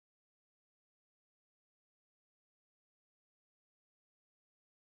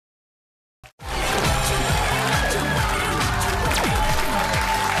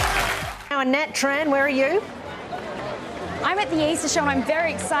and Nat Tran, where are you? I'm at the Easter show and I'm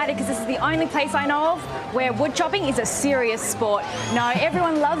very excited because this is the only place I know of where wood chopping is a serious sport. No,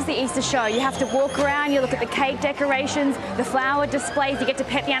 everyone loves the Easter show. You have to walk around, you look at the cake decorations, the flower displays, you get to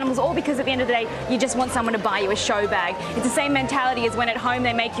pet the animals, all because at the end of the day, you just want someone to buy you a show bag. It's the same mentality as when at home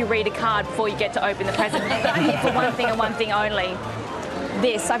they make you read a card before you get to open the present. But I'm here for one thing and one thing only.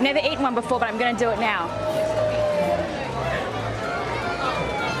 This. I've never eaten one before, but I'm going to do it now.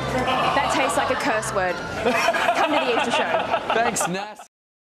 That tastes like a curse word. Come to the Easter show. Thanks, Nat.